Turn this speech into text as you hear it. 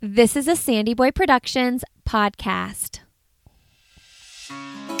This is a Sandy Boy Productions podcast.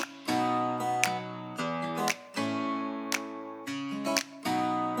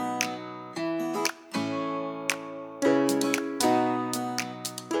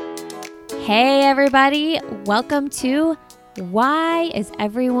 Hey everybody, welcome to Why is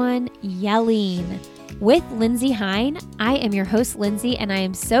Everyone Yelling? With Lindsay Hine. I am your host, Lindsay, and I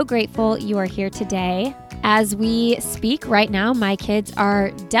am so grateful you are here today. As we speak right now, my kids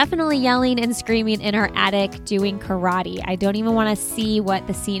are definitely yelling and screaming in our attic doing karate. I don't even want to see what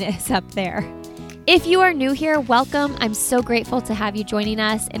the scene is up there. If you are new here, welcome. I'm so grateful to have you joining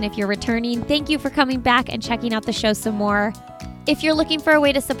us. And if you're returning, thank you for coming back and checking out the show some more. If you're looking for a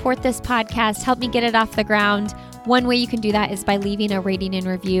way to support this podcast, help me get it off the ground, one way you can do that is by leaving a rating and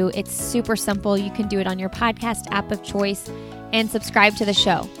review. It's super simple. You can do it on your podcast app of choice and subscribe to the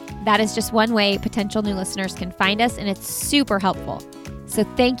show. That is just one way potential new listeners can find us, and it's super helpful. So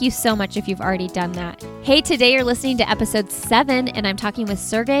thank you so much if you've already done that. Hey, today you're listening to episode 7, and I'm talking with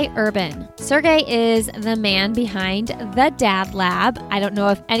Sergei Urban. Sergei is the man behind the DadLab. I don't know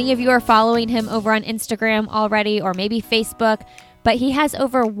if any of you are following him over on Instagram already, or maybe Facebook, but he has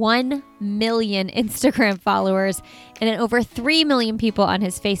over 1 million Instagram followers and over 3 million people on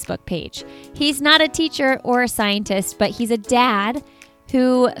his Facebook page. He's not a teacher or a scientist, but he's a dad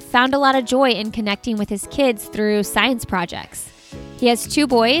who found a lot of joy in connecting with his kids through science projects. He has 2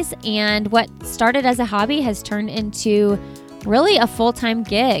 boys, and what started as a hobby has turned into really a full-time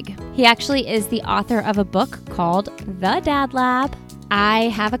gig. He actually is the author of a book called The DadLab. I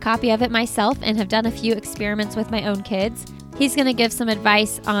have a copy of it myself and have done a few experiments with my own kids. He's going to give some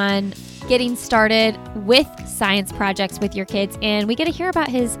advice on getting started with science projects with your kids, and we get to hear about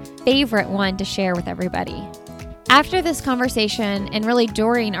his favorite one to share with everybody. After this conversation, and really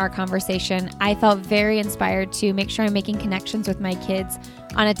during our conversation, I felt very inspired to make sure I'm making connections with my kids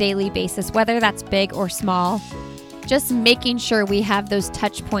on a daily basis, whether that's big or small. Just making sure we have those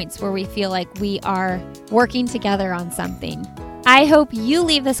touch points where we feel like we are working together on something. I hope you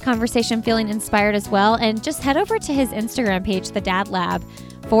leave this conversation feeling inspired as well, and just head over to his Instagram page, the DadLab,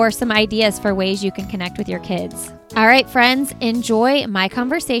 for some ideas for ways you can connect with your kids. All right, friends, enjoy my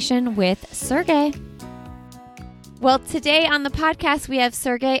conversation with Sergei. Well, today on the podcast, we have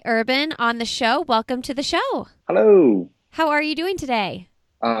Sergei Urban on the show. Welcome to the show. Hello. How are you doing today?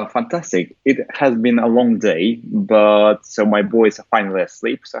 Fantastic. It has been a long day, but so my boys are finally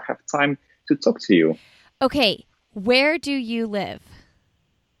asleep, so I have time to talk to you. Okay, where do you live?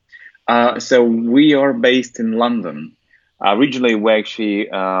 So we are based in London. Originally, we actually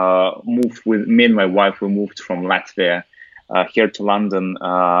moved with me and my wife. We moved from Latvia here to London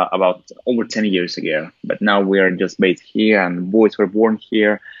about over 10 years ago. But now we are just based here, and boys were born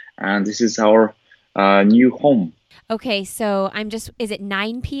here, and this is our new home. Okay, so is it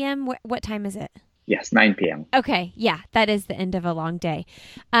 9 p.m.? What time is it? Yes, 9 p.m. Okay, yeah, that is the end of a long day.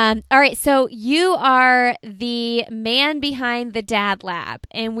 All right, so you are the man behind the DadLab,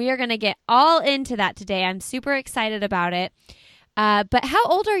 and we are going to get all into that today. I'm super excited about it. But how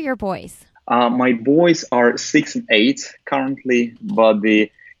old are your boys? My boys are 6 and 8 currently, but the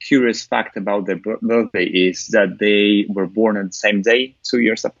curious fact about their birthday is that they were born on the same day, 2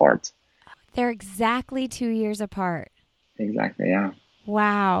 years apart. They're exactly 2 years apart. Exactly, yeah.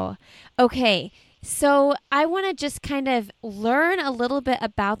 Wow. Okay, so I want to just kind of learn a little bit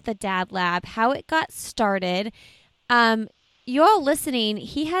about the DadLab, how it got started. You all listening,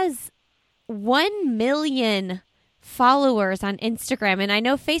 he has 1 million followers on Instagram, and I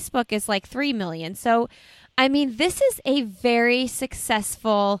know Facebook is like 3 million. So, I mean, this is a very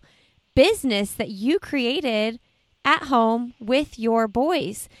successful business that you created at home with your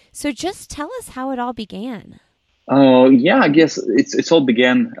boys. So just tell us how it all began. Yeah, I guess it's all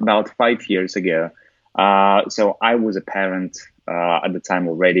began about 5 years ago. So I was a parent at the time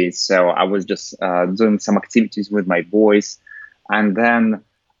already. So I was just doing some activities with my boys, and then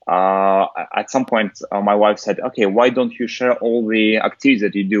at some point, my wife said, okay, why don't you share all the activities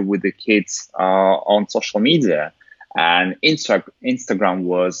that you do with the kids on social media? And Instagram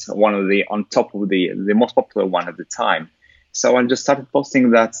was one of on top of the most popular one at the time. So I just started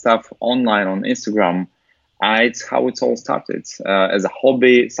posting that stuff online on Instagram. And it's how it all started as a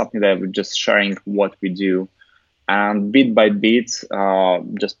hobby, something that we're just sharing what we do. And bit by bit,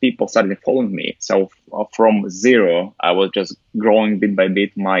 just people started following me. So from zero, I was just growing bit by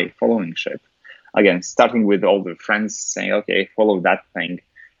bit my followingship. Again, starting with all the friends saying, okay, follow that thing.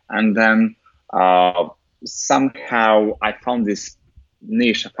 And then somehow I found this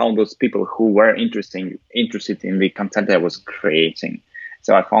niche. I found those people who were interested in the content that I was creating.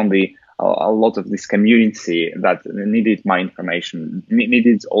 So I found the a lot of this community that needed my information,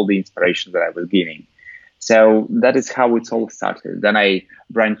 needed all the inspiration that I was giving. So that is how it all started. Then I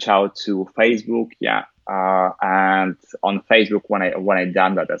branched out to Facebook, and on Facebook, when I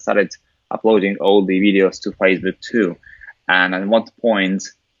done that, I started uploading all the videos to Facebook too. And at one point,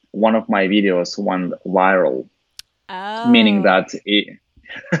 one of my videos went viral, meaning Oh. that it,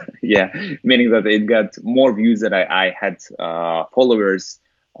 yeah, meaning that it got more views than I had followers,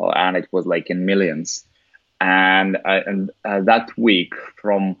 and it was like in millions. And that week,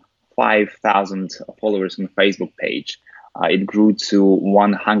 from 5,000 followers on Facebook page, it grew to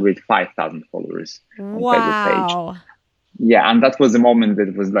 105,000 followers on Facebook page. Wow. Yeah, and that was the moment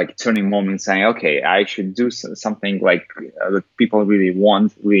that was like turning moment, saying, okay, I should do something like that people really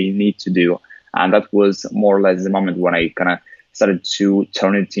want, really need to do. And that was more or less the moment when I kind of started to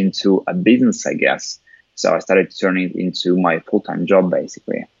turn it into a business, I guess. So I started turning it into my full-time job,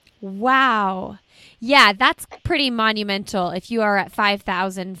 basically. Wow. Yeah, that's pretty monumental. If you are at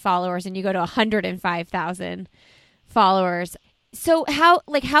 5,000 followers and you go to 105,000 followers. So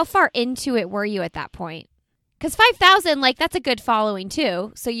how far into it were you at that point? Because 5,000, like, that's a good following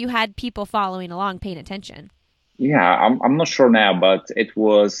too. So you had people following along, paying attention. Yeah, I'm not sure now, but it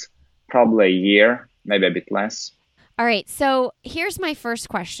was probably a year, maybe a bit less. All right. So here's my first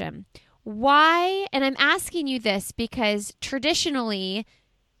question. Why, and I'm asking you this because traditionally,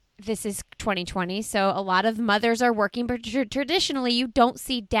 this is 2020, so a lot of mothers are working, but traditionally you don't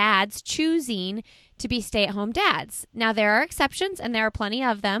see dads choosing to be stay-at-home dads. Now, there are exceptions, and there are plenty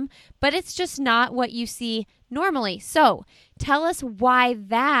of them, but it's just not what you see normally. So tell us why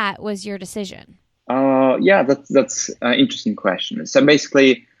that was your decision. Yeah, that's an interesting question. So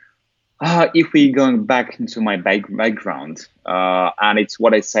basically, if we going back into my background, and it's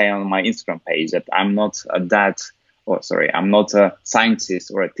what I say on my Instagram page, that I'm not a dad, or sorry, I'm not a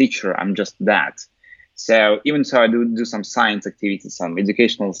scientist or a teacher. I'm just that. So even so, I do some science activities, some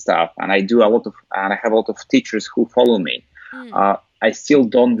educational stuff, and I have a lot of teachers who follow me. Mm. I still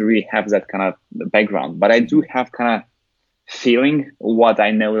don't really have that kind of background, but I do have kind of feeling what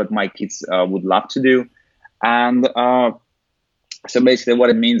I know that my kids would love to do, and so basically,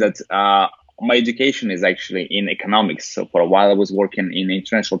 what it means that my education is actually in economics. So for a while, I was working in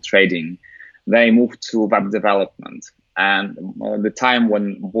international trading. Then I moved to web development. And the time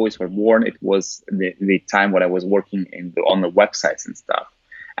when boys were born, it was the time when I was working on the websites and stuff.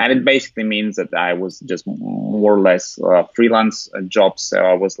 And it basically means that I was just more or less freelance jobs. So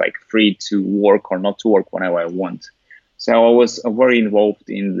I was like free to work or not to work whenever I want. So I was very involved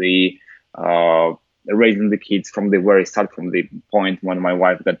in the raising the kids from the very start, from the point when my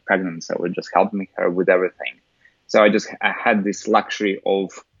wife got pregnant. So I was just helping her with everything. So I had this luxury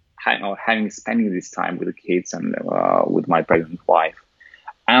of spending this time with the kids and with my pregnant wife.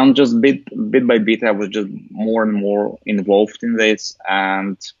 And just bit by bit, I was just more and more involved in this.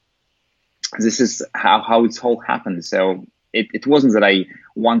 And this is how it's all happened. So it wasn't that I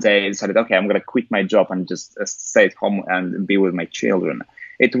one day decided, okay, I'm going to quit my job and just stay at home and be with my children.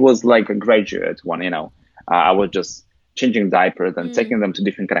 It was like a graduate one. I was just changing diapers and taking them to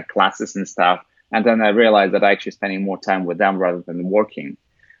different kind of classes and stuff. And then I realized that I actually spending more time with them rather than working.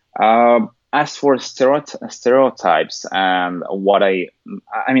 As for stereotypes and what I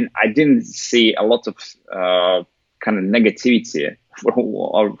mean, I didn't see a lot of kind of negativity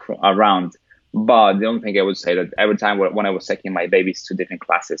around. But the only thing I would say that every time when I was taking my babies to different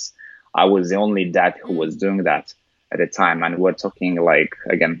classes, I was the only dad who was doing that at the time. And we're talking like,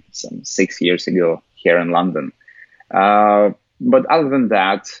 again, some 6 years ago here in London. But other than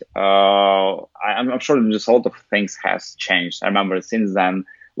that, I'm sure that just a lot of things has changed. I remember since then,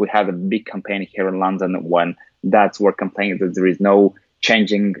 we had a big campaign here in London when dads were complaining that there is no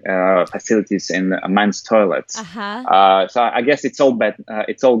changing facilities in men's toilets. So I guess it's all bad.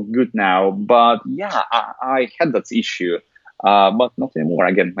 It's all good now. But yeah, I had that issue, but not anymore.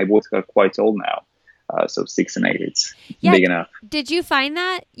 Again, my boys are quite old now. So 6 and 8, it's big enough. Did you find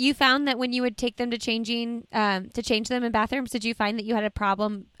that when you would take them to change them in bathrooms, did you find that you had a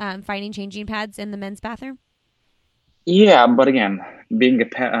problem finding changing pads in the men's bathroom? Yeah, but again, being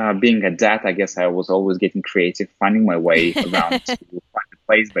a dad, I guess I was always getting creative, finding my way around to find the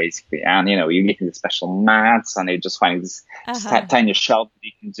place, basically. And you get the special mats, and you just find this tiny shelf that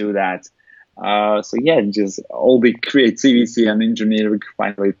you can do that. So yeah, just all the creativity and engineering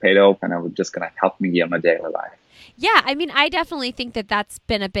finally paid off, and it was just gonna help me in my daily life. Yeah, I mean, I definitely think that that's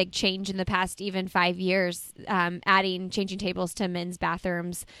been a big change in the past even 5 years, adding changing tables to men's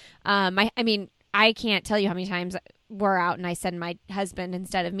bathrooms. I mean, I can't tell you how many times we're out and I send my husband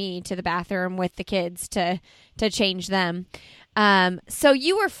instead of me to the bathroom with the kids to change them. So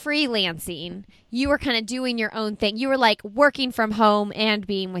you were freelancing. You were kind of doing your own thing. You were like working from home and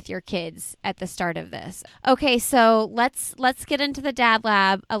being with your kids at the start of this. Okay, so let's get into the Dad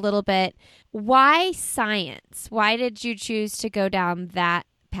Lab a little bit. Why science? Why did you choose to go down that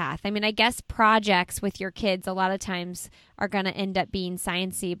path? I mean, I guess projects with your kids a lot of times are going to end up being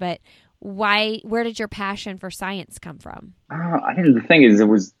sciencey, but where did your passion for science come from? I think the thing is, there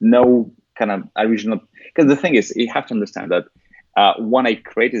was no kind of original, because the thing is, you have to understand that when I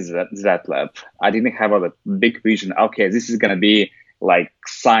created that lab, I didn't have a big vision. Okay, this is going to be like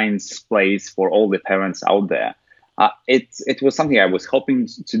science place for all the parents out there. It was something I was hoping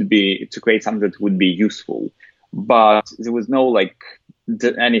to create something that would be useful, but there was no like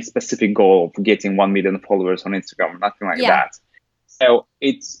any specific goal of getting 1 million followers on Instagram, nothing like that. So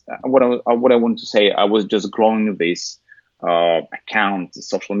it's what I want to say. I was just growing this account,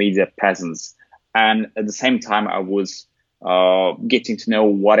 social media presence, and at the same time, I was getting to know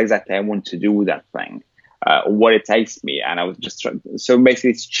what exactly I want to do with that thing, what it takes me, and I was just trying. So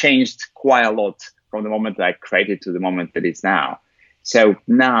basically, it's changed quite a lot from the moment that I created to the moment that it's now. So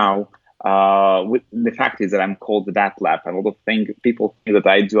now, with the fact is that I'm called the DadLab, and a lot of people think that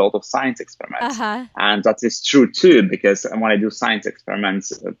I do a lot of science experiments, and that is true too. Because when I do science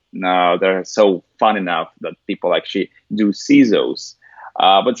experiments, they're so fun enough that people actually do see those.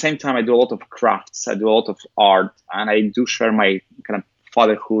 But at the same time, I do a lot of crafts, I do a lot of art, and I do share my kind of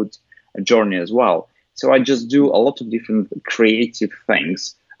fatherhood journey as well. So I just do a lot of different creative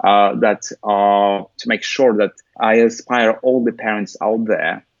things to make sure that I inspire all the parents out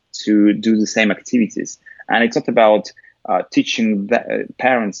there to do the same activities. And it's not about inspiring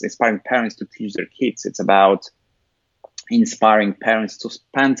parents to teach their kids. It's about inspiring parents to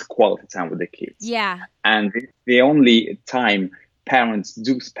spend quality time with the kids. Yeah. And the only time parents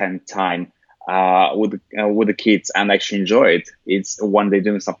do spend time with the kids and actually enjoy it, it's when they're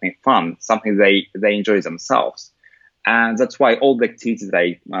doing something fun, something they enjoy themselves. And that's why all the activities that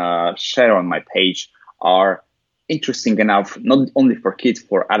I share on my page are interesting enough, not only for kids,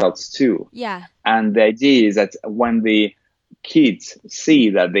 for adults too. Yeah. And the idea is that when the kids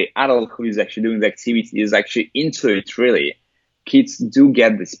see that the adult who is actually doing the activity is actually into it, really, kids do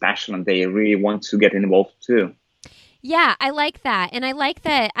get this passion and they really want to get involved too. Yeah, I like that. And I like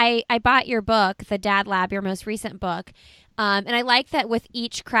that I bought your book, the Dad Lab, your most recent book. And I like that with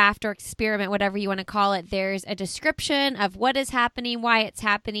each craft or experiment, whatever you want to call it, there's a description of what is happening, why it's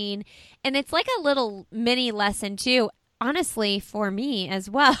happening. And it's like a little mini lesson too, honestly, for me as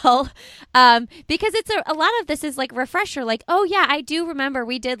well. Because it's a lot of this is like refresher, like, oh yeah, I do remember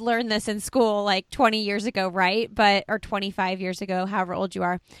we did learn this in school like 20 years ago, right? Or 25 years ago, however old you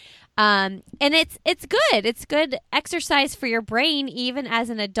are. And it's good. It's good exercise for your brain, even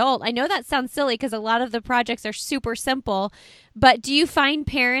as an adult. I know that sounds silly because a lot of the projects are super simple, but do you find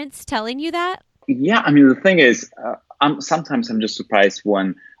parents telling you that? Yeah, I mean, the thing is, sometimes I'm just surprised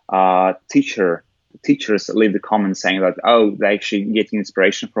when teachers leave the comments saying that, oh, they're actually getting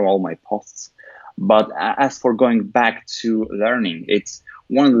inspiration from all my posts. But as for going back to learning, it's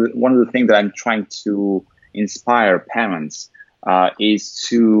one of the things that I'm trying to inspire parents is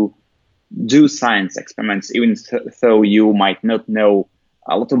to do science experiments, even though you might not know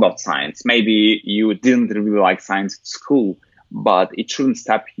a lot about science. Maybe you didn't really like science at school, but it shouldn't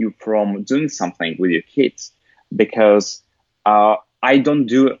stop you from doing something with your kids. Because I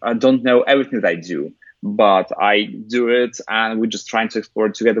don't know everything that I do, but I do it, and we're just trying to explore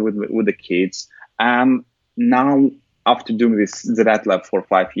it together with the kids. And now, after doing the DadLab for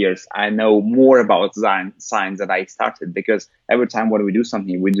 5 years, I know more about science than I started, because every time when we do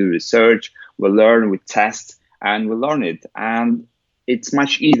something, we do research, we learn, we test, and we learn it. And it's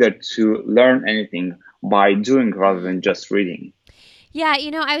much easier to learn anything by doing rather than just reading. Yeah,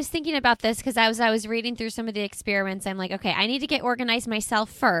 I was thinking about this because I was reading through some of the experiments. I'm like, okay, I need to get organized myself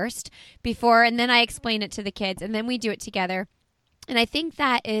first and then I explain it to the kids, and then we do it together. And I think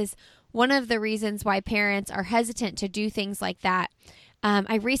that is one of the reasons why parents are hesitant to do things like that.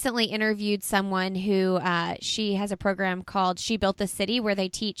 I recently interviewed someone who she has a program called She Built the City, where they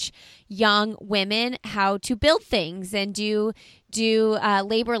teach young women how to build things and do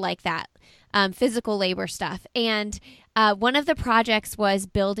labor like that, physical labor stuff. And one of the projects was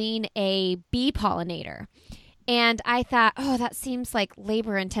building a bee pollinator. And I thought, oh, that seems like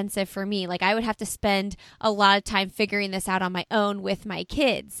labor intensive for me. Like I would have to spend a lot of time figuring this out on my own with my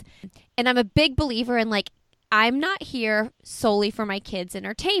kids. And I'm a big believer in like, I'm not here solely for my kids'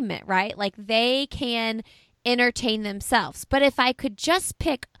 entertainment, right? Like they can entertain themselves. But if I could just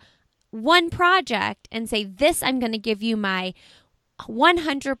pick one project and say, this, I'm going to give you my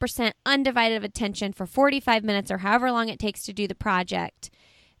 100% undivided attention for 45 minutes or however long it takes to do the project,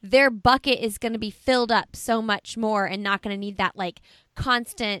 their bucket is going to be filled up so much more and not going to need that like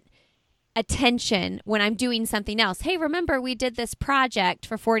constant attention when I'm doing something else. Hey, remember we did this project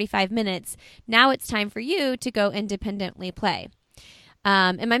for 45 minutes. Now it's time for you to go independently play.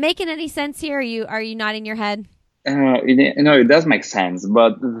 Am I making any sense here? Are you nodding your head? It does make sense.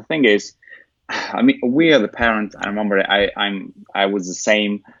 But the thing is, I mean, we are the parents. I remember I was the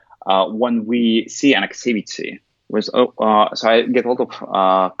same when we see an activity. So I get a lot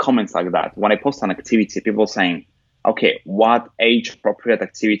of comments like that. When I post an activity, people saying, okay, what age appropriate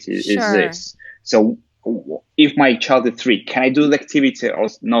activity is this? So if my child is 3, can I do the activity or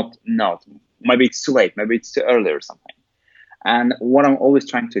not? Not. Maybe it's too late. Maybe it's too early or something. And what I'm always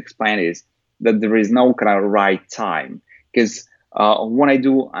trying to explain is that there is no kind of right time. Because when I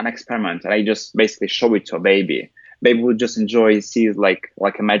do an experiment and I just basically show it to a baby will just see it like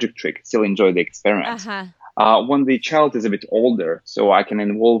a magic trick, still enjoy the experiment. When the child is a bit older, so I can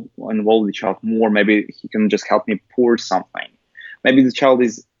involve the child more, maybe he can just help me pour something. Maybe the child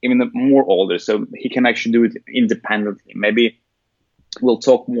is even more older, so he can actually do it independently. Maybe we'll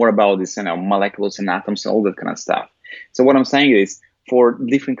talk more about this, molecules and atoms and all that kind of stuff. So what I'm saying is, for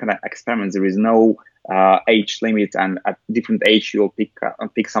different kind of experiments, there is no age limit, and at different age you'll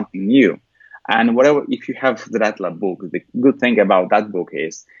pick something new. And if you have the DadLab book, the good thing about that book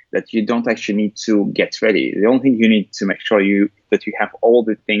is that you don't actually need to get ready. The only thing you need to make sure that you have all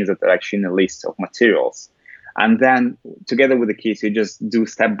the things that are actually in a list of materials. And then together with the kids, you just do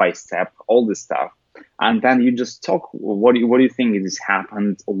step by step all this stuff. And then you just talk, what do you think this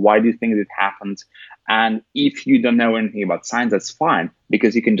happened? Why do you think it happened? And if you don't know anything about science, that's fine,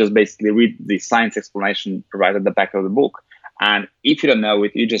 because you can just basically read the science explanation right at the back of the book. And if you don't know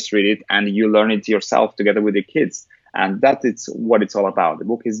it, you just read it and you learn it yourself together with your kids. And that is what it's all about. The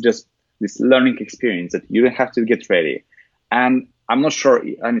book is just this learning experience that you don't have to get ready. And I'm not sure,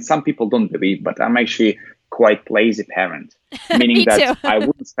 I mean, some people don't believe, but I'm actually quite lazy parent, meaning that I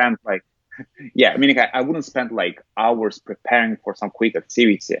wouldn't spend I wouldn't spend like hours preparing for some quick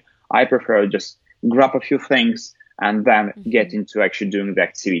activity. I prefer just grab a few things and then get into actually doing the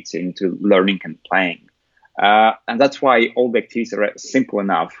activity, into learning and playing. And that's why all the activities are simple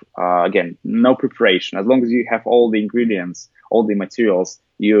enough. Again, no preparation. As long as you have all the ingredients, all the materials,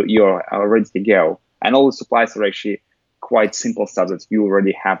 you're ready to go. And all the supplies are actually quite simple stuff that you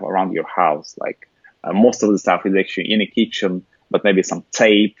already have around your house. Like most of the stuff is actually in a kitchen, but maybe some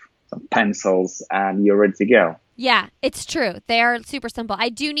tape, some pencils, and you're ready to go. Yeah, it's true. They are super simple. I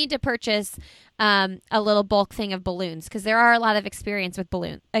do need to purchase a little bulk thing of balloons, because there are a lot of experiments with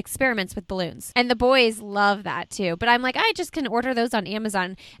balloons. And the boys love that too. But I'm like, I just can order those on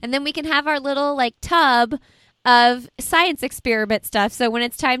Amazon. And then we can have our little like tub of science experiment stuff. So when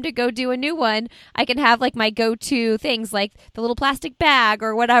it's time to go do a new one, I can have like my go-to things, like the little plastic bag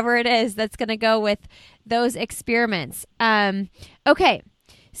or whatever it is that's going to go with those experiments. Okay.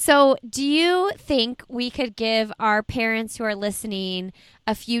 So do you think we could give our parents who are listening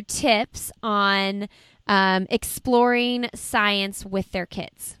a few tips on exploring science with their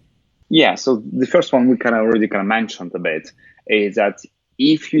kids? Yeah, so the first one we already mentioned a bit is that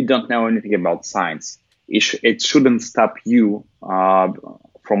if you don't know anything about science, it shouldn't stop you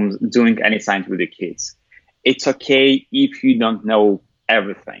from doing any science with your kids. It's okay if you don't know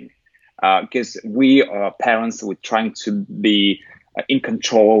everything, because we are parents, we're trying to be in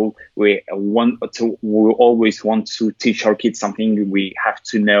control. We always want to teach our kids something. We have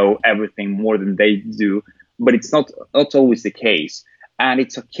to know everything more than they do, but it's not always the case. And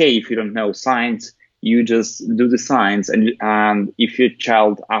it's okay if you don't know science. You just do the science, and if your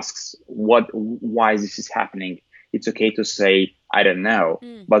child asks why this is happening, it's okay to say I don't know.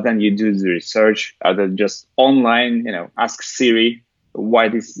 But then you do the research, either just online, ask Siri why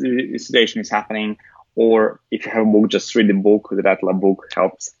this situation is happening. Or if you have a book, just read the book. The DadLab book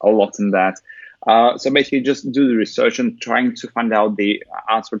helps a lot in that. So basically, just do the research and trying to find out the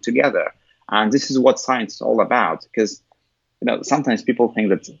answer together. And this is what science is all about. Because sometimes people think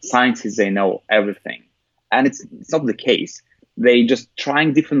that scientists, they know everything, and it's not the case. They just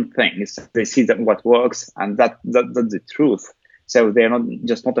trying different things. They see that what works, and that's the truth. So they're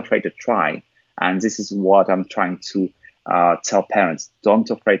not afraid to try. And this is what I'm trying to tell parents: don't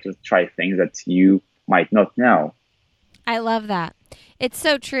afraid to try things that you might not know. I love that. It's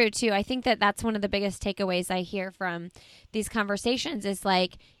so true too. I think that that's one of the biggest takeaways I hear from these conversations is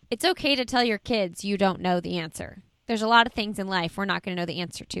like, it's okay to tell your kids you don't know the answer. There's a lot of things in life we're not going to know the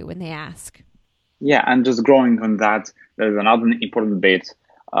answer to when they ask. Yeah, and just growing on that, there's another important bit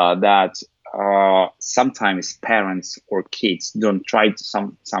that sometimes parents or kids don't try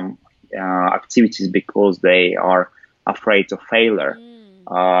some activities because they are afraid of failure.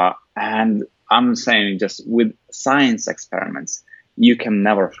 And I'm saying just with science experiments, you can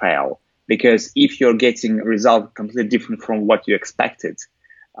never fail, because if you're getting a result completely different from what you expected,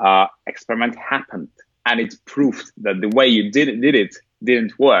 experiment happened and it proved that the way you did it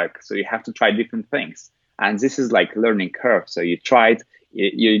didn't work. So you have to try different things. And this is like learning curve. So you tried,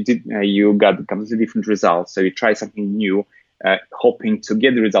 you got completely different results. So you try something new, hoping to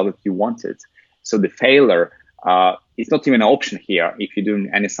get the result that you wanted. So the failure is not even an option here if you're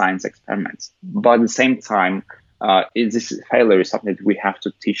doing any science experiments. But at the same time, this failure is something that we have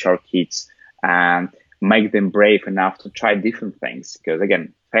to teach our kids and make them brave enough to try different things. Because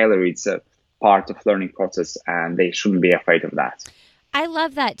again, failure is a part of learning process, and they shouldn't be afraid of that. I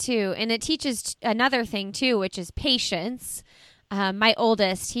love that too. And it teaches another thing too, which is patience. My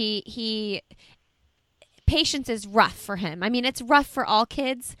oldest, he patience is rough for him. I mean, it's rough for all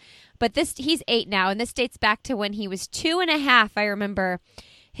kids, but he's 8 now, and this dates back to when he was 2.5. I remember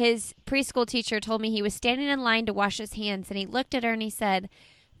his preschool teacher told me he was standing in line to wash his hands, and he looked at her and he said,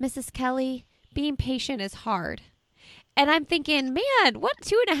 "Mrs. Kelly, being patient is hard." And I'm thinking, man, what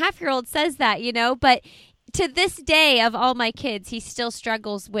 2.5-year-old says that, But to this day, of all my kids, he still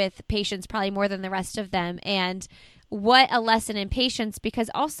struggles with patience probably more than the rest of them. And what a lesson in patience, because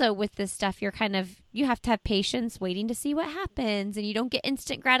also with this stuff, you have to have patience waiting to see what happens, and you don't get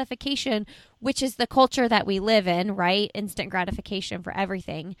instant gratification, which is the culture that we live in, right? Instant gratification for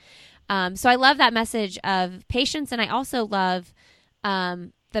everything. So I love that message of patience. And I also love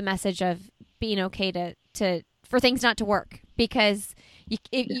the message of being okay for things not to work, because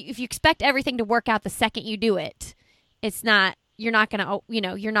if you expect everything to work out the second you do it, you're not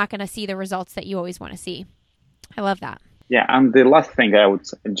going to see the results that you always want to see. I love that. Yeah, and the last thing I would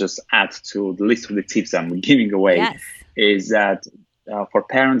just add to the list of the tips I'm giving away is that for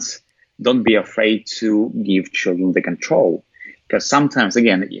parents, don't be afraid to give children the control. Because sometimes,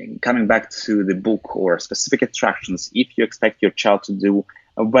 again, coming back to the book or specific instructions, if you expect your child to do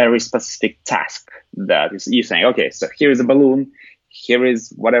a very specific task, that is, you're saying, okay, so here is a balloon, here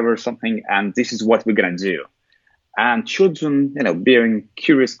is whatever something, and this is what we're going to do. And children, being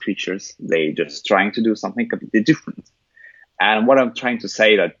curious creatures, they just trying to do something completely different. And what I'm trying to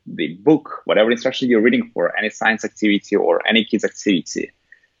say that the book, whatever instruction you're reading for any science activity or any kids activity,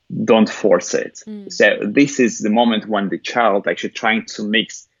 don't force it. So this is the moment when the child actually trying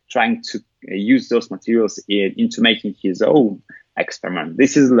to use those materials into making his own experiment.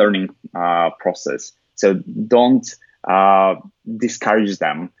 This is learning process. So don't discourage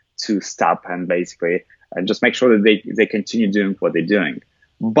them to stop and basically just make sure that they continue doing what they're doing.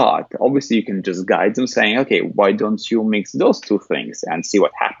 But obviously you can just guide them saying, okay, why don't you mix those two things and see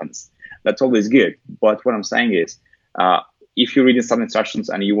what happens? That's always good. But what I'm saying is, if you're reading some instructions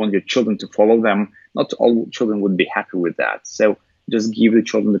and you want your children to follow them, not all children would be happy with that. So just give the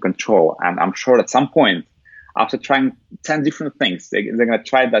children the control. And I'm sure at some point, after trying 10 different things, they're going to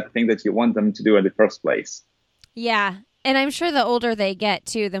try that thing that you want them to do in the first place. Yeah. And I'm sure the older they get,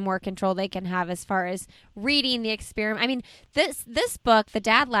 too, the more control they can have as far as reading the experiment. I mean, this book, the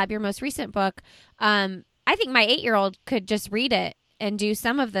DadLab, your most recent book, I think my 8-year-old could just read it and do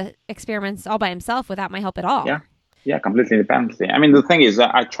some of the experiments all by himself without my help at all. Yeah, completely independently. I mean, the thing is,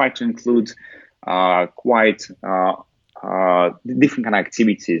 I try to include quite different kind of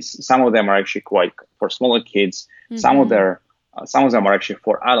activities. Some of them are actually quite for smaller kids. Mm-hmm. Some of them are actually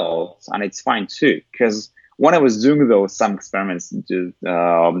for adults, and it's fine too, because when I was doing some experiments, doing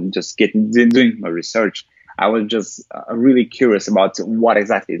my research, I was just really curious about what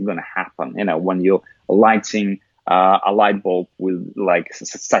exactly is going to happen. When you're lighting a light bulb with like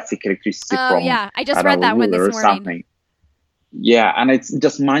static electricity from I just read that one this morning. Something. Yeah, and it's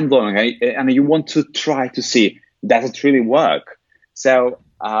just mind blowing, and you want to try to see, does it really work? So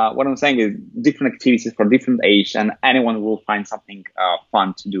what I'm saying is different activities for different age, and anyone will find something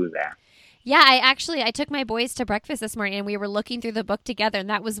fun to do there. Yeah, I took my boys to breakfast this morning, and we were looking through the book together, and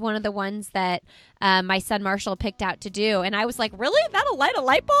that was one of the ones that my son Marshall picked out to do. And I was like, really? That'll light a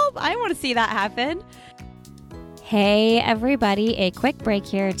light bulb? I want to see that happen. Hey, everybody, a quick break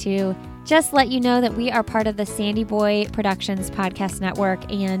here to just let you know that we are part of the Sandy Boy Productions podcast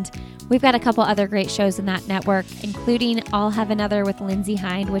network, and we've got a couple other great shows in that network, including I'll Have Another with Lindsay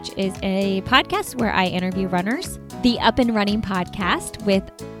Hind, which is a podcast where I interview runners. The Up and Running podcast with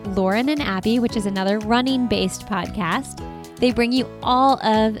Lauren and Abby, which is another running-based podcast. They bring you all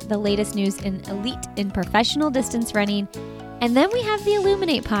of the latest news in elite and professional distance running. And then we have the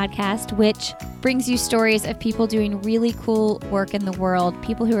Illuminate podcast, which brings you stories of people doing really cool work in the world,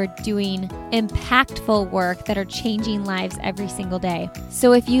 people who are doing impactful work that are changing lives every single day.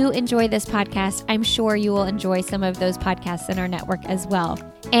 So if you enjoy this podcast, I'm sure you will enjoy some of those podcasts in our network as well.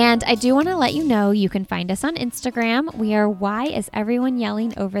 And I do want to let you know you can find us on Instagram. We are Why Is Everyone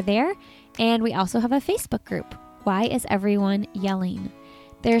Yelling over there. And we also have a Facebook group, Why Is Everyone Yelling?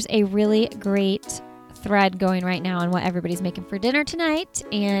 There's a really great thread going right now on what everybody's making for dinner tonight.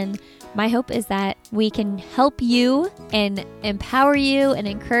 And my hope is that we can help you and empower you and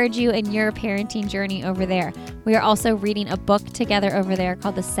encourage you in your parenting journey over there. We are also reading a book together over there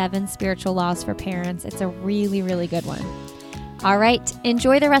called The 7 Spiritual Laws for Parents. It's a really, really good one. All right,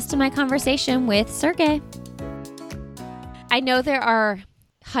 enjoy the rest of my conversation with Sergei. I know there are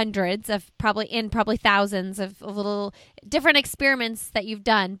hundreds of probably thousands of little different experiments that you've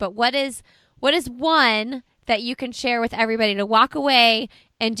done, but what is one that you can share with everybody to walk away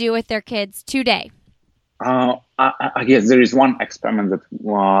and do with their kids today? I guess there is one experiment that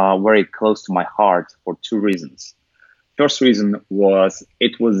very close to my heart for 2 reasons. First reason was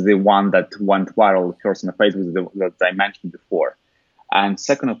it was the one that went viral first in the face was that I mentioned before. And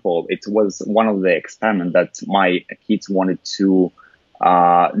second of all, it was one of the experiments that my kids wanted to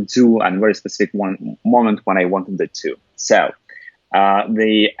do, and very specific one moment when I wanted it to. So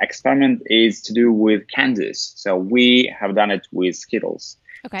the experiment is to do with candies. So we have done it with Skittles.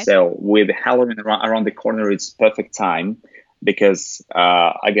 Okay. So with Halloween around the corner, it's perfect time because,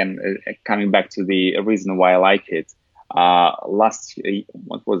 again, coming back to the reason why I like it,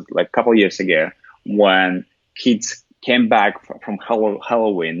 what was like a couple of years ago, when kids came back from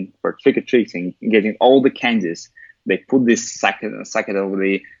Halloween for trick-or-treating, getting all the candies, they put this sack of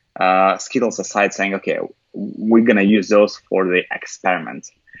the Skittles aside, saying, okay, we're going to use those for the experiment.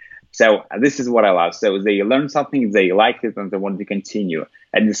 So this is what I love. So they learn something, they like it, and they want to continue.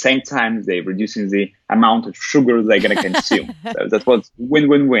 At the same time, they're reducing the amount of sugar they're going to consume. So that was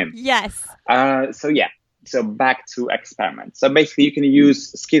win-win-win. Yes. So back to experiment. So basically, you can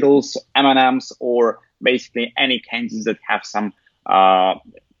use Skittles, M&Ms, or basically any candies that have some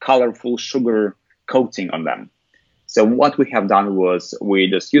colorful sugar coating on them. So what we have done was we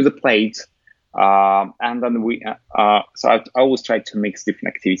just use a plate, and then so I always try to mix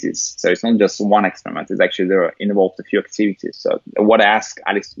different activities. So it's not just one experiment. It's actually there involved a few activities. So what I asked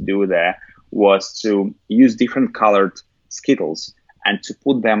Alice to do there was to use different colored Skittles and to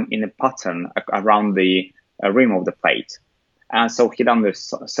put them in a pattern around the rim of the plate. And so he done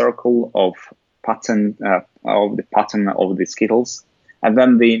this circle of pattern of the Skittles. And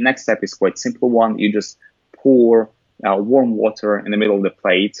then the next step is quite simple one. You just pour warm water in the middle of the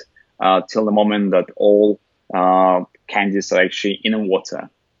plate till the moment that all candies are actually in water.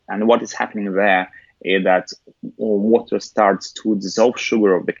 And what is happening there is that water starts to dissolve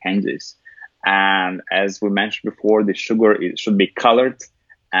sugar of the candies. And as we mentioned before, the sugar should be colored.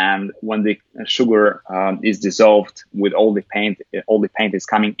 And when the sugar is dissolved with all the paint is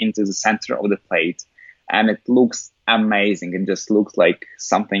coming into the center of the plate. And it looks amazing. It just looks like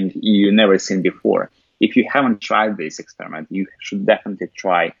something you've never seen before. If you haven't tried this experiment, you should definitely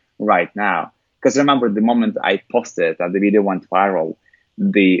try right now. Because remember, the moment I posted that the video went viral,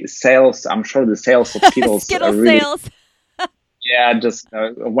 I'm sure the sales of Skittles sales. just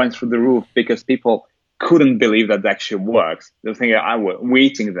went through the roof because people couldn't believe that it actually works. They were thinking, I was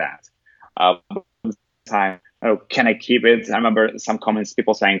waiting that time. Oh, can I keep it? I remember some comments,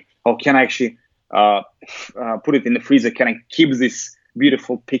 people saying, oh, can I actually put it in the freezer? Can I keep this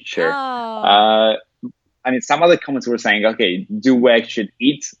beautiful picture? Oh. Some other comments were saying, okay, do we actually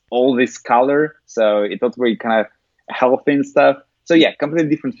eat all this color? So it not very kind of healthy and stuff. So yeah, completely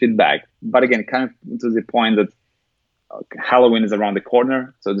different feedback. But again, kind of to the point that Halloween is around the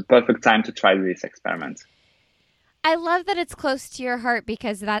corner. So the perfect time to try this experiment. I love that it's close to your heart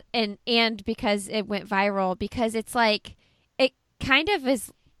because that and because it went viral, because it's like, it kind of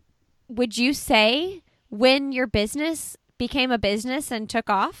is, would you say, when your business became a business and took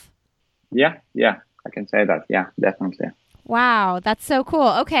off? Yeah, I can say that. Yeah, definitely. Wow, that's so cool.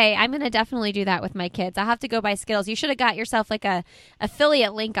 Okay, I'm going to definitely do that with my kids. I'll have to go buy Skittles. You should have got yourself like a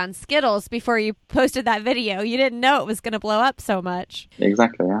affiliate link on Skittles before you posted that video. You didn't know it was going to blow up so much.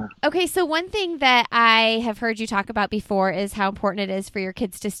 Exactly, yeah. Okay, so one thing that I have heard you talk about before is how important it is for your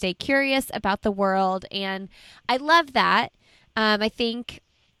kids to stay curious about the world, and I love that. I think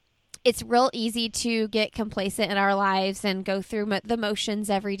it's real easy to get complacent in our lives and go through the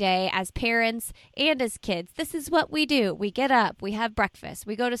motions every day as parents and as kids. This is what we do. We get up, we have breakfast,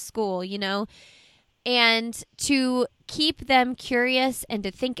 we go to school, and to keep them curious and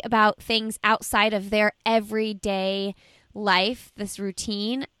to think about things outside of their everyday life, this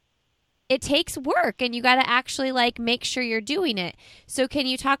routine, it takes work, and you got to actually like make sure you're doing it. So can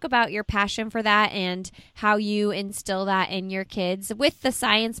you talk about your passion for that and how you instill that in your kids with the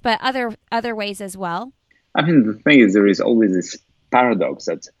science, but other ways as well? I mean, the thing is, there is always this paradox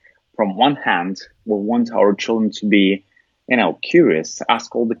that, from one hand, we want our children to be, curious,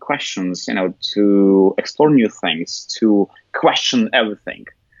 ask all the questions, to explore new things, to question everything.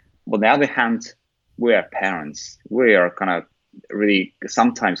 But on the other hand, we are parents. We are kind of really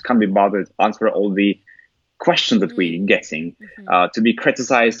sometimes can't be bothered to answer all the questions that we're getting, to be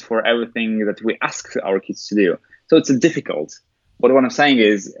criticized for everything that we ask our kids to do. So it's difficult. But what I'm saying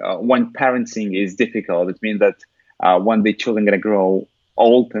is, when parenting is difficult, it means that when the children are going to grow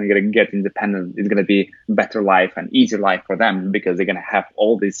old and going to get independent, it's going to be a better life and easier life for them, because they're going to have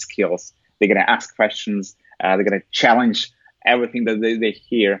all these skills. They're going to ask questions. They're going to challenge everything that they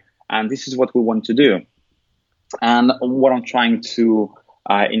hear. And this is what we want to do. And what I'm trying to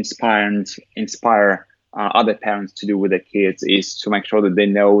inspire other parents to do with their kids is to make sure that they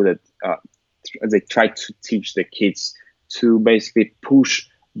know that they try to teach the kids to basically push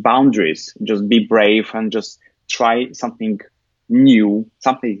boundaries, just be brave and just try something new,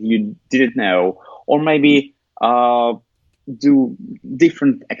 something you didn't know, or maybe do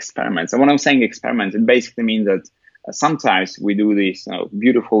different experiments. And when I'm saying experiments, it basically means that sometimes we do these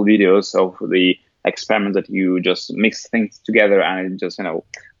beautiful videos of the experiment that you just mix things together and it just,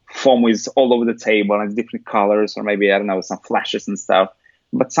 foam is all over the table and it's different colors, or maybe, I don't know, some flashes and stuff.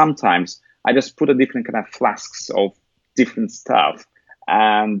 But sometimes I just put a different kind of flasks of different stuff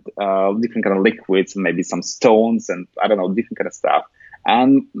and different kind of liquids and maybe some stones and I don't know, different kind of stuff.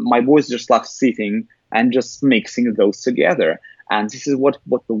 And my boys just love sitting and just mixing those together. And this is what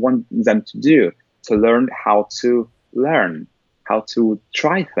we want them to do, to learn, how to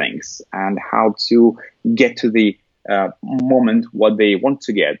try things and how to get to the moment what they want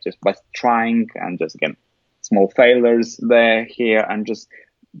to get, just by trying and just, again, small failures there, here, and just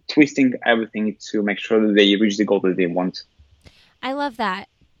twisting everything to make sure that they reach the goal that they want. I love that.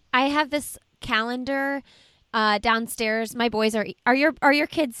 I have this calendar downstairs. My boys are your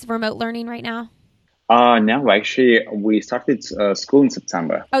kids remote learning right now? No, actually, we started school in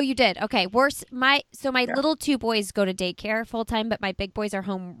September. Oh, you did? Okay. My Yeah. little two boys go to daycare full time, but my big boys are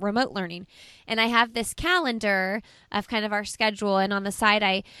home remote learning. And I have this calendar of kind of our schedule, and on the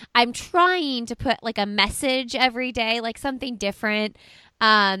side, I'm trying to put like a message every day, like something different.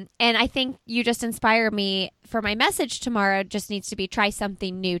 And I think you just inspire me for my message tomorrow. Just needs to be try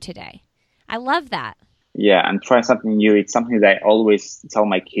something new today. I love that. Yeah, and try something new. It's something that I always tell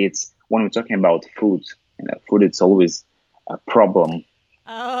my kids when we're talking about food. Food, it's always a problem.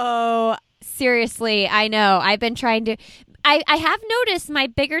 Oh, seriously. I know. I've been trying to. I have noticed my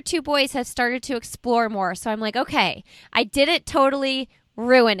bigger two boys have started to explore more. So I'm like, okay, I didn't totally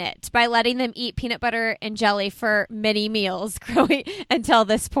ruin it by letting them eat peanut butter and jelly for many meals growing until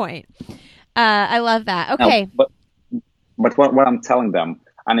this point. I love that. Okay. No, but what I'm telling them,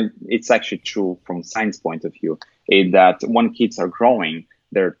 and it's actually true from science point of view, is that when kids are growing,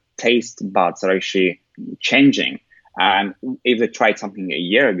 their taste buds are actually changing. And if they tried something a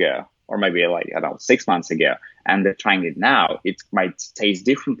year ago, or maybe like, I don't know, 6 months ago, and they're trying it now, it might taste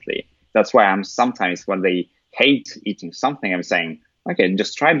differently. That's why I'm sometimes, when they hate eating something, I'm saying, okay,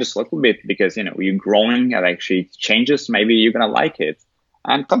 just try just a little bit, because, you're growing and actually it changes. Maybe you're going to like it.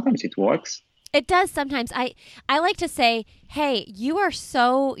 And sometimes it works. It does sometimes. I like to say, hey, you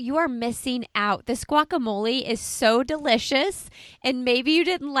are missing out. This guacamole is so delicious, and maybe you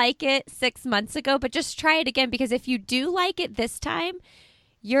didn't like it 6 months ago, but just try it again, because if you do like it this time,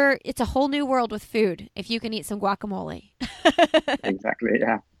 it's a whole new world with food if you can eat some guacamole. Exactly,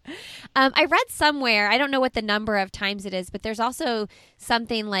 yeah. I read somewhere, I don't know what the number of times it is, but there's also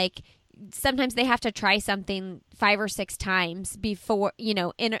something like sometimes they have to try something 5 or 6 times before,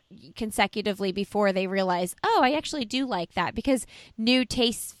 consecutively before they realize, oh, I actually do like that, because new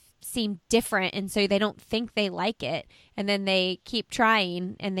tastes seem different. And so they don't think they like it. And then they keep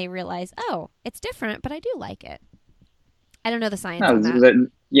trying and they realize, oh, it's different, but I do like it. I don't know the science on that.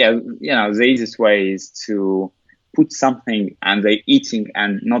 The easiest way is to put something and they're eating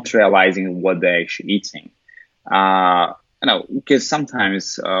and not realizing what they're actually eating. Because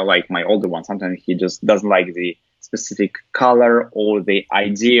sometimes, like my older one, sometimes he just doesn't like the specific color or the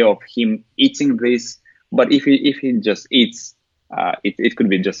idea of him eating this. But if he just eats, it could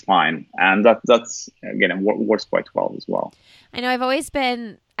be just fine, and that's again works quite well as well. I know. I've always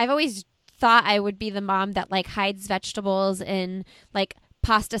thought I would be the mom that like hides vegetables in like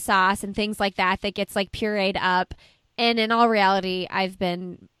pasta sauce and things like that gets like pureed up. And in all reality, I've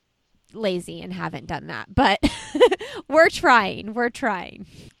been lazy and haven't done that, but we're trying.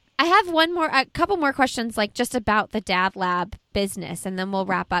 I have a couple more questions, like just about the DadLab business, and then we'll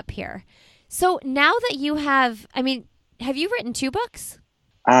wrap up here. So now that you have you written 2 books?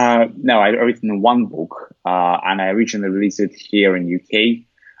 No, I've written one book, and I originally released it here in UK,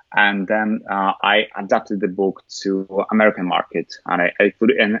 and then I adapted the book to American market, and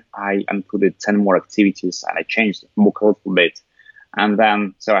I included 10 more activities, and I changed the book a little bit, and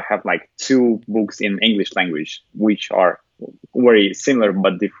then so I have like 2 books in English language, which are very similar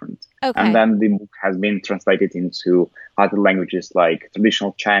but different. And Okay. then the book has been translated into other languages like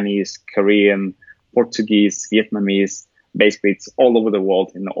traditional Chinese, Korean, Portuguese, Vietnamese. Basically, it's all over the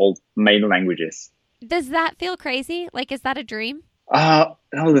world in all main languages. Does that feel crazy? Like, is that a dream?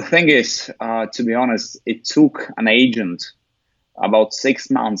 No, the thing is, to be honest, it took an agent about 6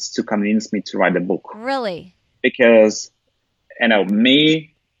 months to convince me to write a book Really? because,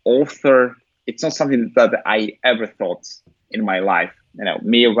 me, author, it's not something that I ever thought in my life.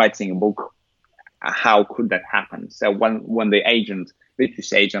 Me writing a book, how could that happen? So when the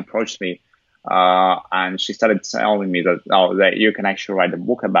British agent approached me, and she started telling me that you can actually write a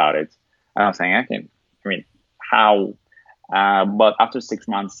book about it, and I was saying, okay, I mean, how? But after 6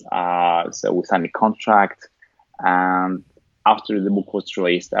 months, so we signed a contract, and after the book was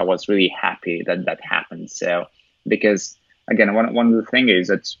released, I was really happy that that happened. So because again, one of the things is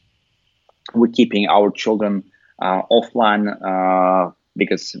that we're keeping our children offline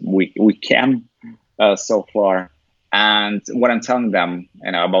because we can so far. And what I'm telling them,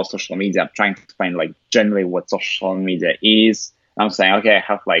 about social media, I'm trying to explain like generally what social media is. I'm saying, okay, I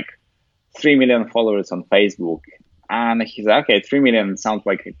have like 3 million followers on Facebook, and he's like, okay, 3 million sounds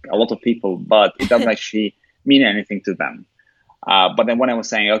like a lot of people, but it doesn't actually mean anything to them. But then when I was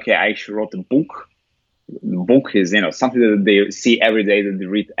saying, okay, I actually wrote a book. The book is something that they see every day, that they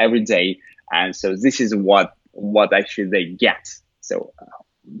read every day, and so this is what actually they get. So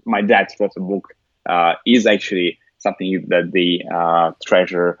my dad wrote a book is actually something that they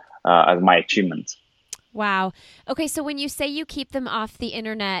treasure as my achievement. Wow. Okay, so when you say you keep them off the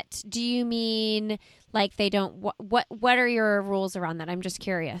internet, do you mean like they don't what are your rules around that? I'm just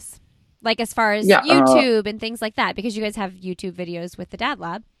curious. Like as far as Yeah, YouTube and things like that, because you guys have YouTube videos with the Dad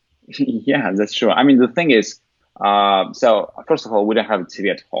Lab. yeah, that's true. I mean, the thing is, so first of all, we don't have a TV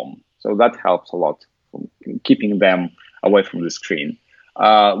at home, so that helps a lot from keeping them away from the screen.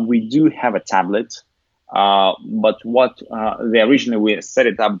 We do have a tablet, but what they originally we set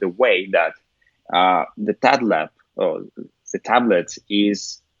it up the way that the DadLab, or the tablet,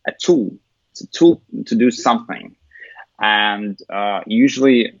 is a tool. It's a tool to do something, and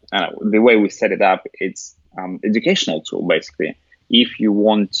usually the way we set it up, it's educational tool basically. If you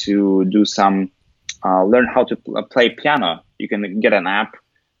want to do some learn how to play piano, you can get an app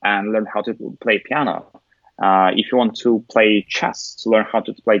and learn how to play piano. If you want to play chess, to learn how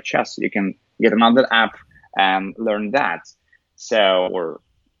to play chess, you can get another app and learn that. So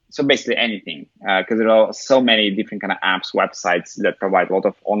basically anything, because there are so many different kind of apps, websites that provide a lot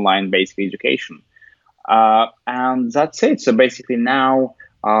of online basic education. And that's it. So basically now,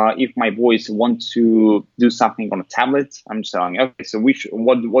 if my boys want to do something on a tablet, I'm just saying, okay, so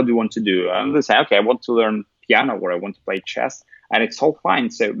what do you want to do? And they say, okay, I want to learn piano or I want to play chess, and it's all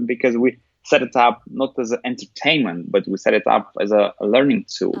fine. So because we set it up not as an entertainment, but we set it up as a learning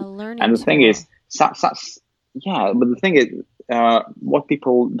tool. A learning And the thing tool. is, yeah, but the thing is, what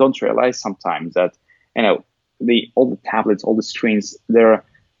people don't realize sometimes that all the tablets, all the screens, they're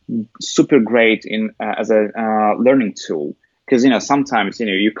super great in as a learning tool, because sometimes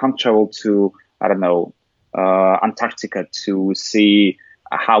you can't travel to, I don't know, Antarctica to see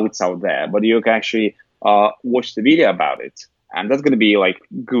how it's out there, but you can actually watch the video about it, and that's going to be like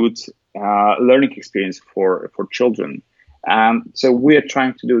good learning experience for children. So we are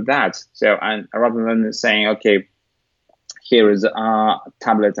trying to do that. So, and rather than saying, okay, here is a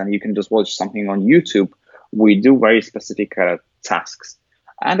tablet and you can just watch something on YouTube, we do very specific tasks,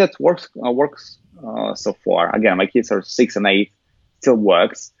 and that works so far. Again, my kids are 6 and 8, still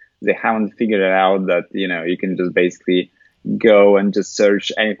works. They haven't figured it out that you can just basically go and just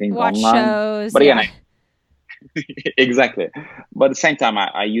search anything Watch online. shows. But again, Yeah. exactly. But at the same time,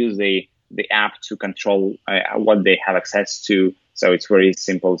 I use the app to control what they have access to. So it's very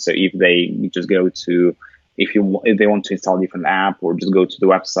simple. So if they just go to, if they want to install a different app or just go to the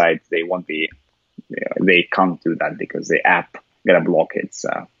website, they can't do that because the app gonna block it.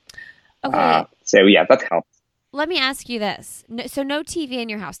 Okay. So yeah, that helps. Let me ask you this. So no TV in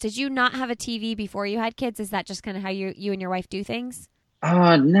your house. Did you not have a TV before you had kids? Is that just kind of how you and your wife do things?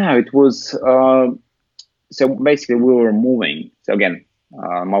 No, it was so basically we were moving. So again,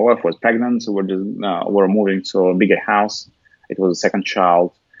 my wife was pregnant, so we're moving to a bigger house. It was a second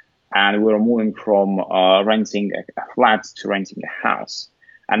child, and we were moving from renting a flat to renting a house.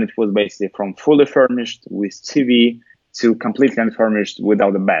 And it was basically from fully furnished with TV to completely unfurnished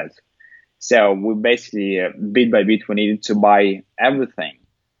without a bed. So we basically, bit by bit, we needed to buy everything.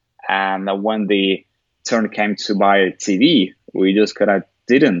 And when the turn came to buy a TV, we just kind of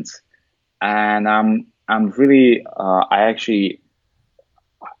didn't. And I'm really, I actually,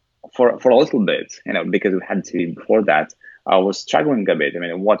 for a little bit, because we had TV before that, I was struggling a bit. I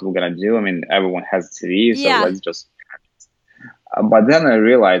mean, what we're gonna do? I mean, everyone has TV, so Yeah. let's just. But then I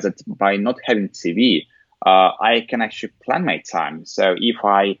realized that by not having TV, I can actually plan my time. So if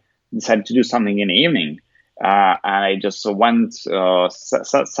I decided to do something in the evening, and I just went, sat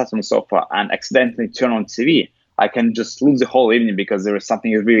on the sofa and accidentally turn on TV, I can just lose the whole evening because there is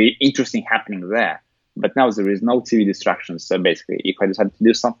something really interesting happening there. But now there is no TV distractions. So basically, if I decide to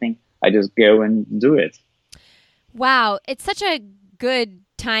do something, I just go and do it. Wow. It's such a good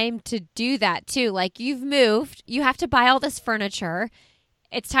time to do that too. Like you've moved, you have to buy all this furniture.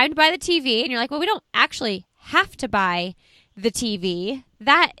 It's time to buy the TV. And you're like, well, we don't actually have to buy the TV.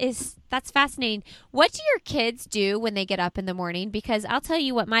 That's fascinating. What do your kids do when they get up in the morning? Because I'll tell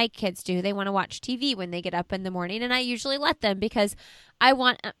you what my kids do. They want to watch TV when they get up in the morning, and I usually let them because I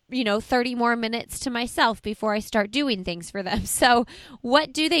want 30 more minutes to myself before I start doing things for them. So,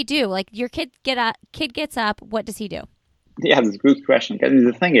 what do they do? Like your kid gets up, what does he do? Yeah, that's a good question. Because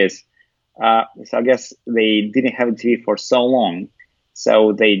the thing is, so I guess they didn't have a TV for so long,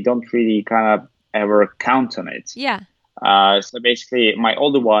 so they don't really kind of ever count on it. Yeah. So basically, my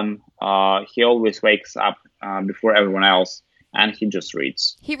older one, he always wakes up before everyone else, and he just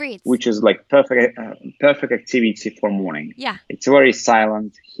reads. He reads. Which is like perfect activity for morning. Yeah. It's very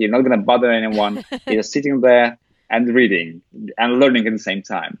silent. He's not gonna bother anyone. He's just sitting there and reading and learning at the same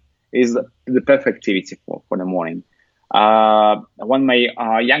time. Is the perfect activity for the morning. When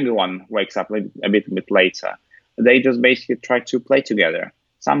my younger one wakes up a bit later, they just basically try to play together.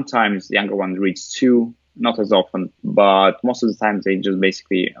 Sometimes the younger one reads too, not as often, but most of the time they just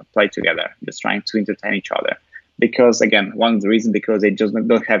basically play together, just trying to entertain each other. Because again, one of the reasons because they just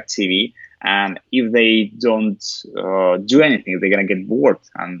don't have TV, and if they don't do anything, they're gonna get bored,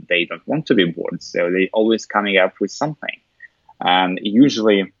 and they don't want to be bored, so they always coming up with something. And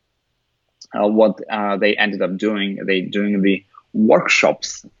usually, what they ended up doing, they doing the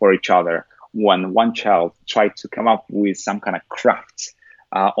workshops for each other. When one child tried to come up with some kind of craft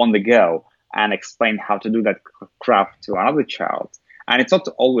on the go and explain how to do that craft to another child. And it's not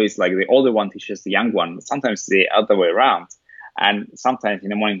always like the older one teaches the young one. Sometimes the other way around. And sometimes in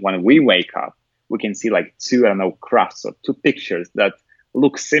the morning when we wake up, we can see like two, crafts or two pictures that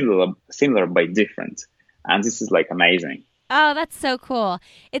look similar but different. And this is like amazing. Oh, that's so cool.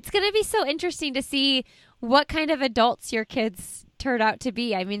 It's going to be so interesting to see what kind of adults your kids turn out to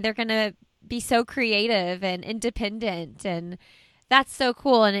be. I mean, they're going to be so creative and independent, and that's so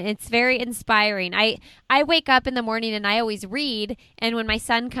cool, and it's very inspiring. I wake up in the morning and I always read, and when my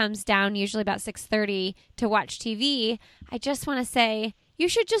son comes down, usually about 6:30 to watch TV, I just want to say, you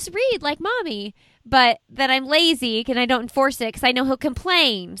should just read like mommy. But then I'm lazy and I don't enforce it because I know he'll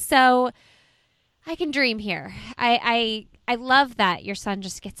complain. So I can dream here. I love that your son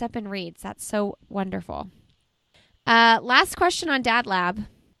just gets up and reads. That's so wonderful. Last question on DadLab.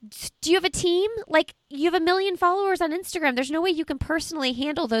 Do you have a team? Like, you have 1 million followers on Instagram. There's no way you can personally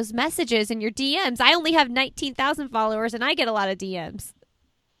handle those messages in your DMs. I only have 19,000 followers, and I get a lot of DMs.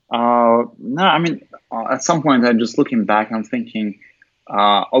 No, I mean, at some point, I'm just looking back, I'm thinking,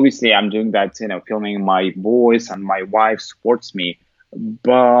 obviously, I'm doing that, filming my boys, and my wife supports me.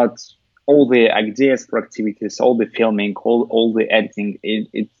 But all the ideas for activities, all the filming, all the editing,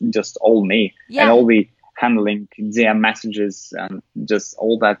 it's just all me. Yeah. And all the handling DM messages and just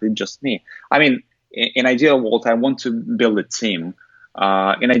all that, it's just me. I mean, in ideal world, I want to build a team.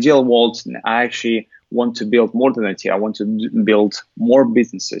 In ideal world, I actually want to build more than a team. I want to build more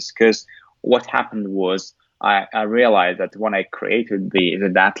businesses, because what happened was I realized that when I created the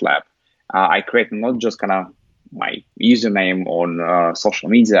DadLab, I created not just kind of my username on social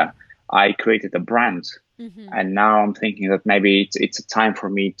media. I created a brand. Mm-hmm. And now I'm thinking that maybe it's a time for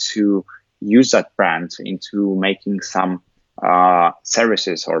me to use that brand into making some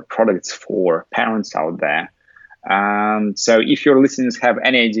services or products for parents out there. So if your listeners have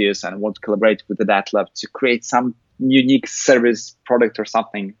any ideas and want to collaborate with the DadLab to create some unique service, product or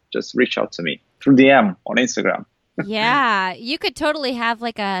something, just reach out to me through DM on Instagram. Yeah, you could totally have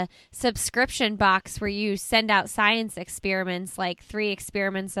like a subscription box where you send out science experiments, like 3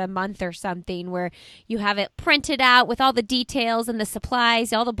 experiments a month or something, where you have it printed out with all the details and the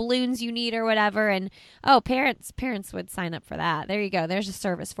supplies, all the balloons you need or whatever. And oh, parents would sign up for that. There you go. There's a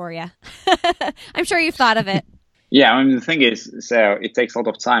service for you. I'm sure you've thought of it. Yeah, I mean, the thing is, so it takes a lot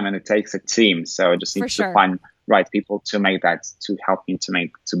of time and it takes a team. So I just For need to sure. find right people to make that, to help me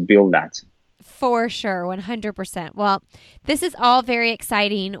to build that. For sure, 100%. Well, this is all very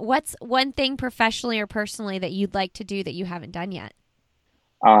exciting. What's one thing professionally or personally that you'd like to do that you haven't done yet?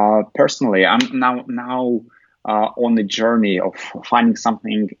 Personally, I'm now on the journey of finding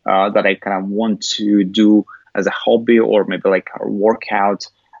something that I kind of want to do as a hobby or maybe like a workout.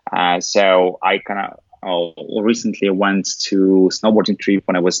 So I kind of recently went to snowboarding trip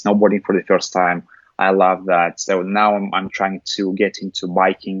when I was snowboarding for the first time. I love that. So now I'm trying to get into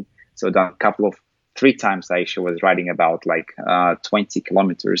biking. So done a couple of 3 times I actually was riding about like 20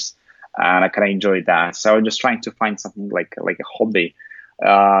 kilometers, and I kind of enjoyed that. So I'm just trying to find something like a hobby.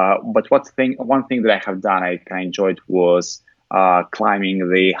 But one thing that I have done I kind of enjoyed was climbing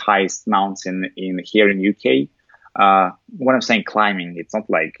the highest mountain here in UK. When I'm saying climbing, it's not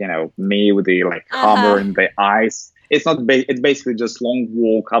like me with the like hammer in the ice. It's not. It's basically just long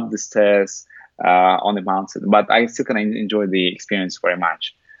walk up the stairs on the mountain. But I still kind of enjoy the experience very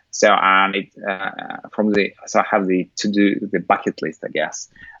much. So and it so I have to do the bucket list, I guess,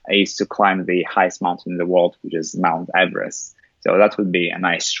 is to climb the highest mountain in the world, which is Mount Everest. So that would be a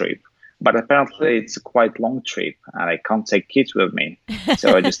nice trip. But apparently it's a quite long trip and I can't take kids with me.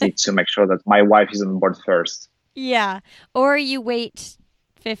 So I just need to make sure that my wife is on board first. Yeah. Or you wait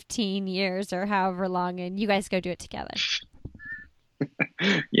 15 years or however long and you guys go do it together.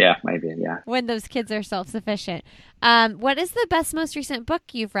 Yeah, maybe. Yeah. When those kids are self-sufficient. What is the best, most recent book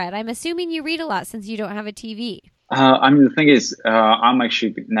you've read? I'm assuming you read a lot since you don't have a TV. I mean, the thing is, I'm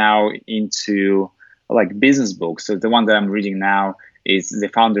actually now into like business books. So the one that I'm reading now is The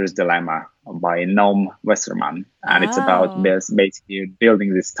Founder's Dilemma by Noam Westerman. And it's about Oh. basically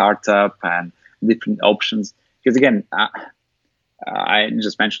building this startup and different options. Because again, I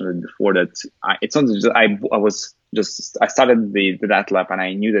just mentioned it before that it's not just I started the DadLab and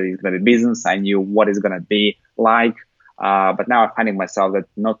I knew that it's going to be business. I knew what it's going to be like. But now I'm finding myself that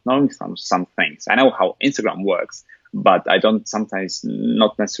not knowing some things. I know how Instagram works, but I don't sometimes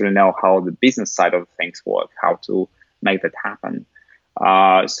not necessarily know how the business side of things work, how to make that happen.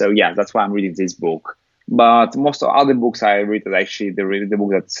 So yeah, that's why I'm reading this book. But most of the other books I read are actually the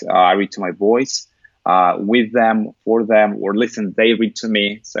book that I read to my boys, with them, for them, or listen, they read to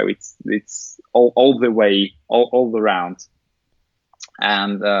me. So it's all the way, all around.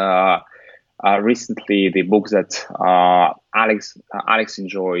 And recently, the book that Alex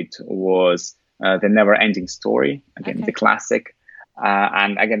enjoyed was The Never Ending Story, again, Okay. the classic.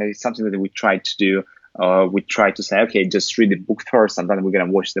 And again, it's something that we try to do. We try to say, okay, just read the book first, and then we're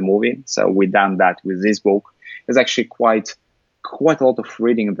gonna watch the movie. So we done that with this book. There's actually quite a lot of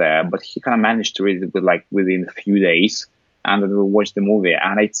reading there, but he kind of managed to read it within a few days, and then we watched the movie.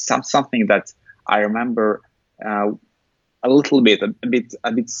 And it's something that I remember a little bit,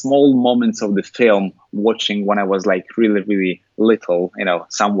 a bit small moments of the film watching when I was like really, really little,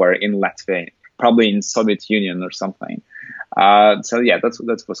 somewhere in Latvia, probably in Soviet Union or something. So yeah,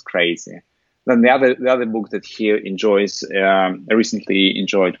 that was crazy. Then the other book that he recently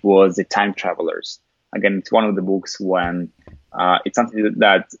enjoyed was The Time Travelers. Again, it's one of the books when it's something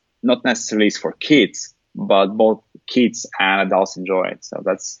that not necessarily is for kids, but both kids and adults enjoy it. So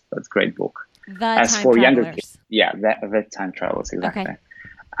that's a great book. The As Time for younger Travelers. kids, yeah, that Time Travels, exactly. Okay.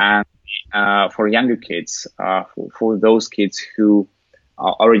 And for younger kids, for those kids who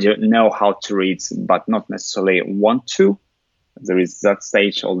already know how to read but not necessarily want to, there is that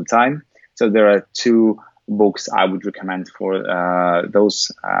stage all the time. So there are 2 books I would recommend for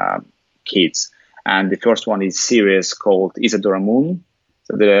those kids. And the first one is a series called Isadora Moon.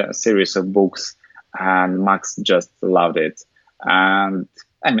 So there are a series of books, and Max just loved it. And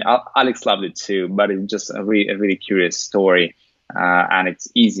I mean, Alex loved it too, but it's just a really curious story, and it's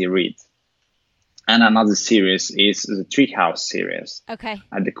easy read. And another series is the Treehouse series. Okay.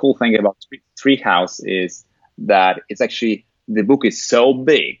 And the cool thing about Treehouse is that it's actually, the book is so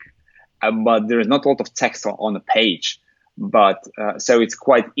big, but there is not a lot of text on the page. But so it's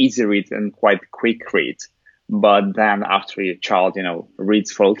quite easy read and quite quick read. But then after your child,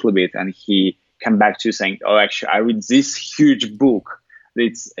 reads for a little bit and he come back to you saying, "Oh, actually, I read this huge book."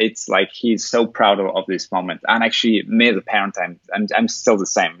 It's like he's so proud of this moment. And actually, me as a parent, I'm still the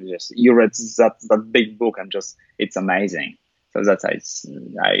same. Just you read that big book and just it's amazing. So that's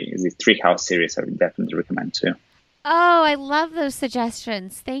the Treehouse series I would definitely recommend too. Oh, I love those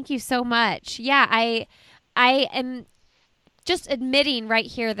suggestions. Thank you so much. Yeah, I am just admitting right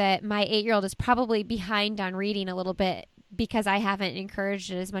here that my 8-year-old is probably behind on reading a little bit because I haven't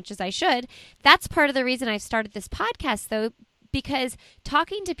encouraged it as much as I should. That's part of the reason I've started this podcast, though, because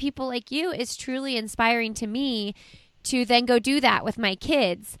talking to people like you is truly inspiring to me to then go do that with my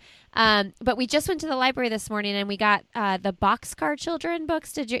kids. But we just went to the library this morning and we got the Boxcar Children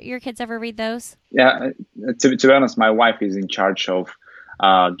books. Did your kids ever read those? Yeah, to be honest, my wife is in charge of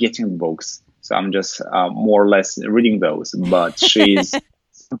getting books, so I'm just more or less reading those. But she's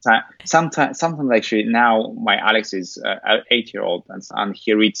sometimes like she now. My Alex is an 8-year-old, and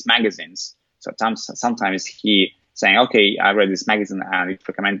he reads magazines. So sometimes he saying, "Okay, I read this magazine and it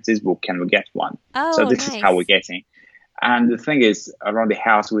recommends this book. Can we get one?" So Oh, this is how we're nice. getting. And the thing is, around the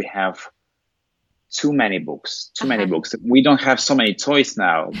house we have too many books, too many Uh-huh. books. We don't have so many toys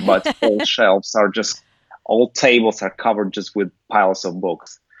now, but all tables are covered just with piles of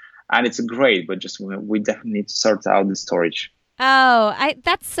books. And it's great, but just we definitely need to sort out the storage. Oh, I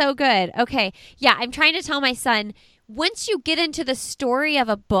that's so good. Okay. Yeah, I'm trying to tell my son, once you get into the story of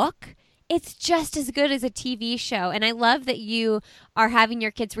a book, it's just as good as a TV show. And I love that you are having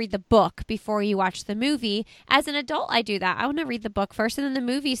your kids read the book before you watch the movie. As an adult, I do that. I want to read the book first, and then the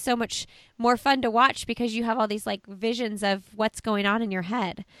movie is so much more fun to watch because you have all these like visions of what's going on in your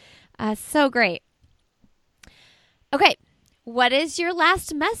head. So great. Okay. What is your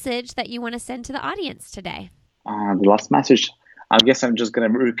last message that you want to send to the audience today? The last message. I guess I'm just gonna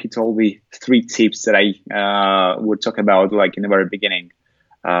repeat all the three tips that I would talk about, like in the very beginning.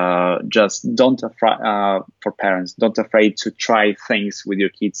 Just don't for parents, don't afraid to try things with your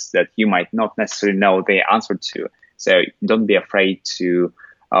kids that you might not necessarily know the answer to. So don't be afraid to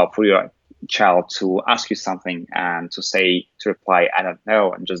for your child to ask you something and to reply I don't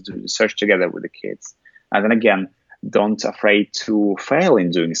know, and just do research together with the kids. And then again, don't afraid to fail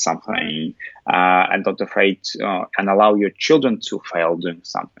in doing something, and don't afraid to, and allow your children to fail doing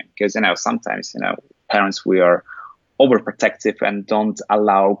something, because sometimes parents, we are overprotective and don't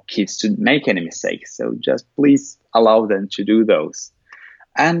allow kids to make any mistakes. So just please allow them to do those.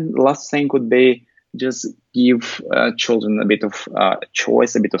 And last thing would be just give children a bit of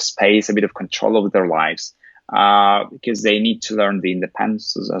choice, a bit of space, a bit of control over their lives, because they need to learn the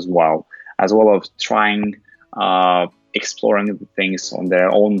independence as well as trying, exploring the things on their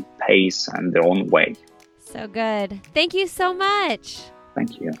own pace and their own way. So good. Thank you so much.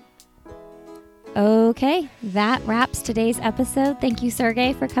 Thank you. Okay, that wraps today's episode. Thank you,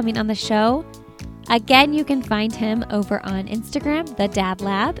 Sergei, for coming on the show. Again, you can find him over on Instagram, the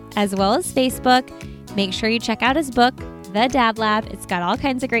DadLab, as well as Facebook. Make sure you check out his book, The DadLab. It's got all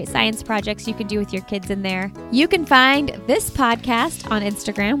kinds of great science projects you can do with your kids in there. You can find this podcast on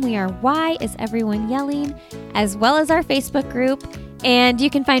Instagram. We are Why Is Everyone Yelling, as well as our Facebook group. And you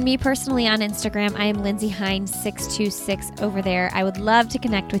can find me personally on Instagram. I am Lindsay Hines 626 over there. I would love to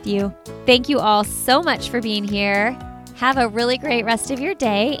connect with you. Thank you all so much for being here. Have a really great rest of your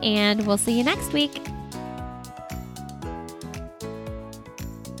day, and we'll see you next week.